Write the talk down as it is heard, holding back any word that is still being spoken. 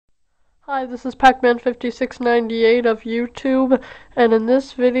Hi, this is Pac-Man5698 of YouTube, and in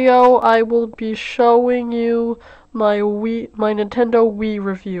this video I will be showing you my Nintendo Wii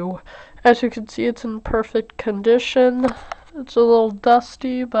review. As you can see, it's in perfect condition. It's a little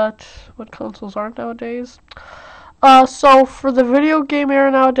dusty, but what consoles aren't nowadays? So for the video game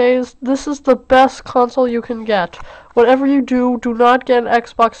era nowadays, this is the best console you can get. Whatever you do, do not get an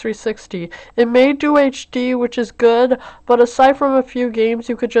Xbox 360. It may do HD, which is good, but aside from a few games,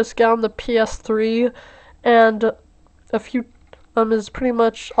 you could just get on the PS3, and a few is pretty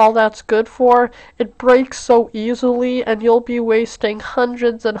much all that's good for. It breaks so easily, and you'll be wasting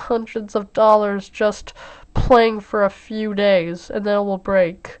hundreds and hundreds of dollars just playing for a few days, and then it will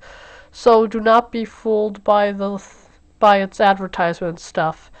break. So do not be fooled by its advertisement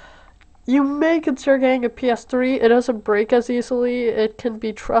stuff. You may consider getting a PS3. It doesn't break as easily. It can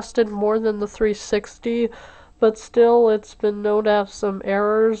be trusted more than the 360, but still it's been known to have some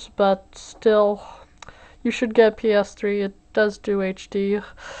errors, but still you should get a PS3. It does do HD.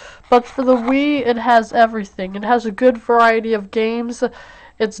 But for the Wii, it has everything. It has a good variety of games.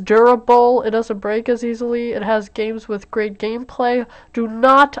 It's durable, it doesn't break as easily, it has games with great gameplay. Do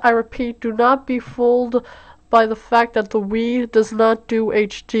not, I repeat, do not be fooled by the fact that the Wii does not do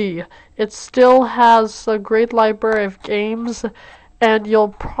HD. It still has a great library of games, and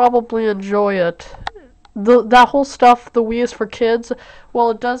you'll probably enjoy it. That whole stuff, the Wii is for kids,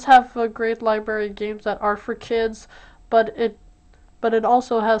 well, it does have a great library of games that are for kids, but it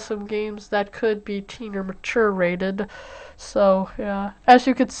also has some games that could be teen or mature rated. So, yeah. As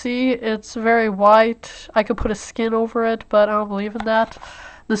you can see, it's very white. I could put a skin over it, but I don't believe in that.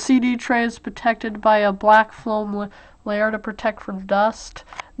 The CD tray is protected by a black film layer to protect from dust.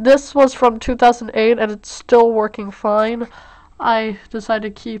 This was from 2008, and it's still working fine. I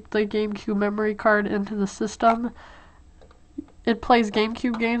decided to keep the GameCube memory card into the system. It plays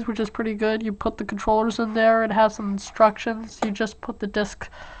GameCube games, which is pretty good. You put the controllers in there. It has some instructions. You just put the disc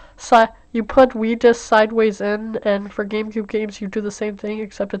you put Wii disc sideways in, and for GameCube games you do the same thing,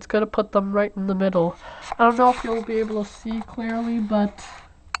 except it's going to put them right in the middle. I don't know if you'll be able to see clearly, but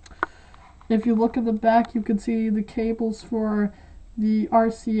if you look in the back, you can see the cables for the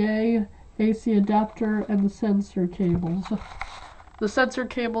RCA, AC adapter, and the sensor cables. The sensor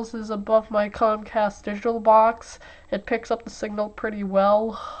cables is above my Comcast digital box. It picks up the signal pretty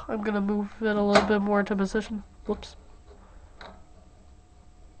well. I'm going to move it a little bit more into position. Whoops.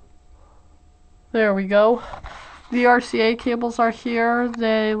 There we go. The RCA cables are here.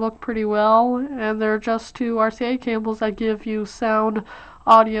 They look pretty well, and they're just two RCA cables that give you sound,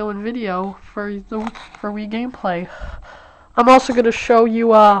 audio, and video for Wii gameplay. I'm also going to show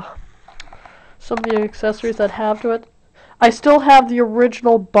you some of the accessories that have to it. I still have the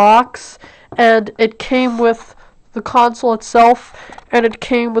original box, and it came with the console itself, and it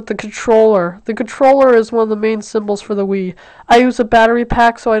came with the controller. The controller is one of the main symbols for the Wii. I use a battery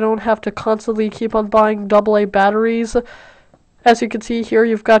pack so I don't have to constantly keep on buying AA batteries. As you can see here,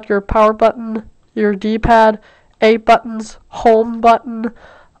 you've got your power button, your D-pad, A buttons, home button,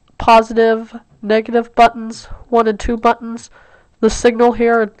 positive, negative buttons, 1 and 2 buttons. The signal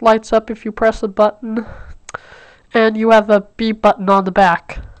here, it lights up if you press a button. And you have a B button on the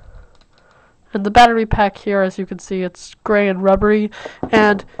back. And the battery pack here, as you can see, it's gray and rubbery.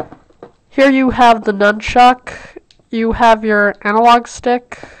 And here you have the nunchuck. You have your analog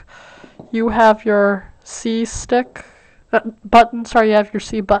stick. You have your C stick button. Sorry, you have your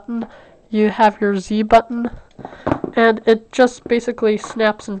C button. You have your Z button. And it just basically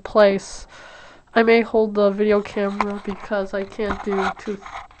snaps in place. I may hold the video camera because I can't do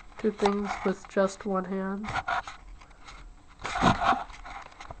two things with just one hand.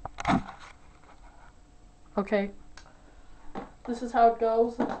 Okay, this is how it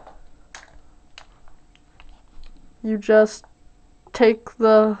goes. You just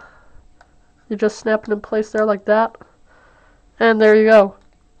you just snap it in place there like that, and there you go.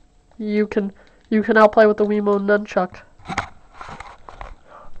 You can now play with the Wiimote nunchuck.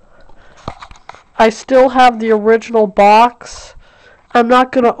 I still have the original box. I'm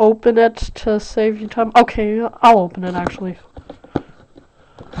not gonna open it to save you time. Okay, I'll open it actually.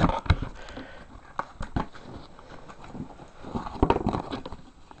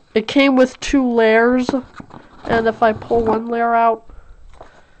 It came with 2 layers, and if I pull one layer out,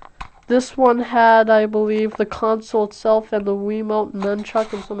 this one had, I believe, the console itself and the Wiimote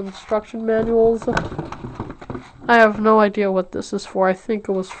nunchuck and some instruction manuals. I have no idea what this is for. I think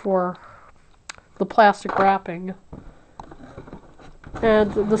it was for the plastic wrapping.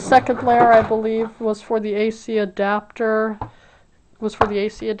 And the second layer, I believe, was for the AC adapter.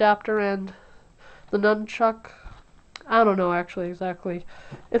 And the nunchuck. I don't know actually exactly.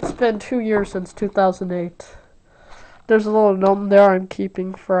 It's been 2 years since 2008. There's a little gnome there I'm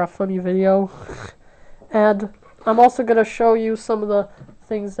keeping for a funny video. And I'm also going to show you some of the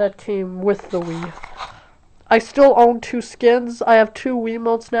things that came with the Wii. I still own 2 skins. I have 2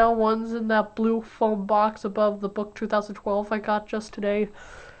 Wiimotes now. One's in that blue foam box above the book 2012 I got just today.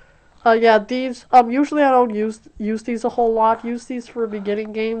 Yeah, these, usually I don't use these a whole lot. Use these for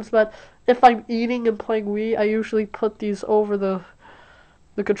beginning games, but if I'm eating and playing Wii, I usually put these over the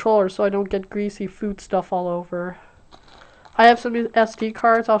controller so I don't get greasy food stuff all over. I have some SD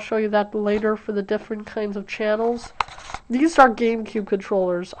cards. I'll show you that later for the different kinds of channels. These are GameCube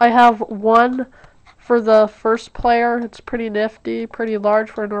controllers. I have one for the first player. It's pretty nifty, pretty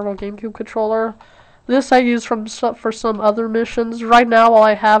large for a normal GameCube controller. This I use for some other missions. Right now all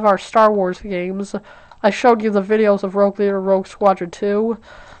I have are Star Wars games. I showed you the videos of Rogue Leader, Rogue Squadron 2.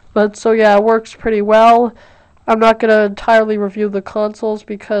 But so yeah, it works pretty well. I'm not going to entirely review the consoles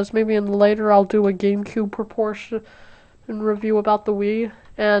because maybe later I'll do a GameCube proportion review about the Wii.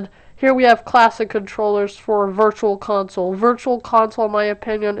 And here we have classic controllers for Virtual Console. Virtual Console, in my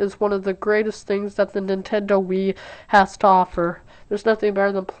opinion, is one of the greatest things that the Nintendo Wii has to offer. There's nothing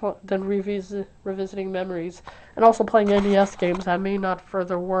better than revisiting memories. And also playing NES games that may not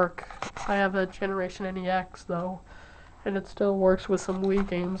further work. I have a Generation NEX, though. And it still works with some Wii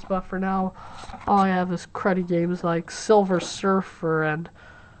games. But for now, all I have is cruddy games like Silver Surfer and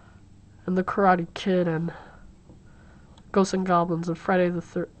The Karate Kid and Ghosts and Goblins and Friday the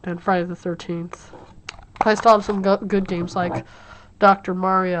 13th. I still have some good games like Dr.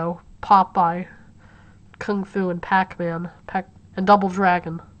 Mario, Popeye, Kung Fu, and Pac-Man, and Double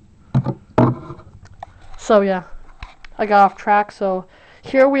Dragon. So yeah, I got off track. So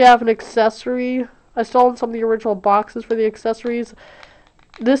here we have an accessory. I still own some of the original boxes for the accessories.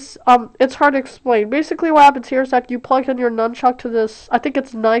 This, it's hard to explain. Basically what happens here is that you plug in your nunchuck to this, I think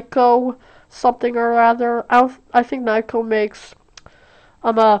it's Nyko something or other. I think Nyko makes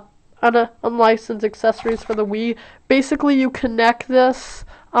unlicensed accessories for the Wii. Basically you connect this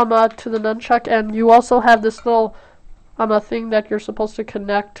to the nunchuck, and you also have this little thing that you're supposed to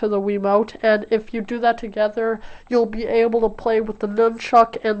connect to the Wiimote, and if you do that together, you'll be able to play with the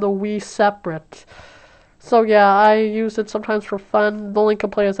nunchuck and the Wii separate. So yeah, I use it sometimes for fun. The only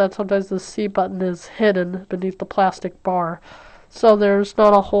complaint is that sometimes the C button is hidden beneath the plastic bar. So there's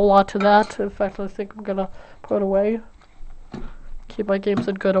not a whole lot to that. In fact, I think I'm gonna put it away. Keep my games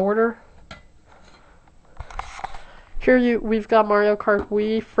in good order. Here we've got Mario Kart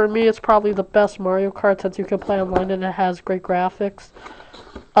Wii. For me, it's probably the best Mario Kart since you can play online and it has great graphics.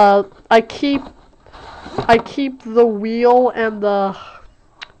 I keep the wheel and the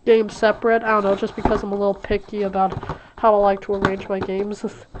game separate. I don't know, just because I'm a little picky about how I like to arrange my games.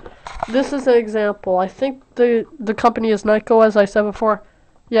 This is an example. I think the company is Nyko, as I said before.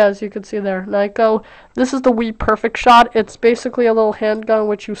 Yeah, as you can see there, Nyko. This is the Wii Perfect Shot. It's basically a little handgun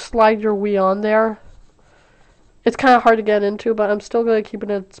which you slide your Wii on there. It's kind of hard to get into, but I'm still going to keep it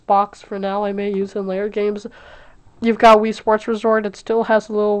in its box for now. I may use it in later games. You've got Wii Sports Resort. It still has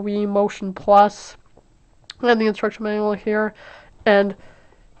a little Wii Motion Plus and the instruction manual here. And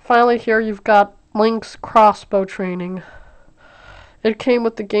finally here you've got Link's crossbow training. It came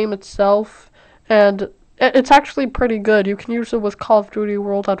with the game itself, and it's actually pretty good. You can use it with Call of Duty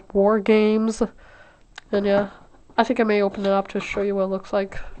World at War games. And yeah, I think I may open it up to show you what it looks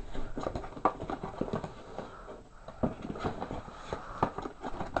like.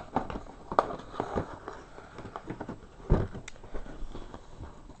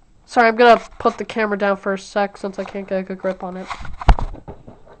 Sorry, I'm gonna put the camera down for a sec since I can't get a good grip on it.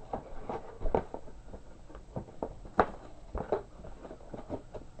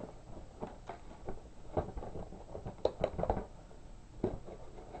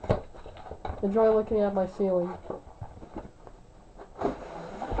 Enjoy looking at my ceiling.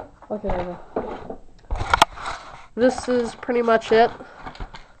 Okay, there we go. This is pretty much it.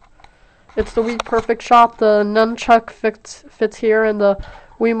 It's the Wii Perfect Shot. The nunchuck fits here, and the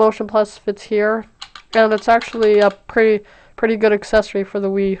Wii Motion Plus fits here. And it's actually a pretty good accessory for the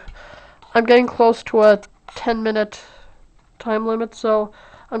Wii. I'm getting close to a 10-minute time limit, so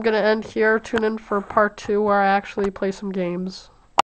I'm going to end here. Tune in for part 2 where I actually play some games.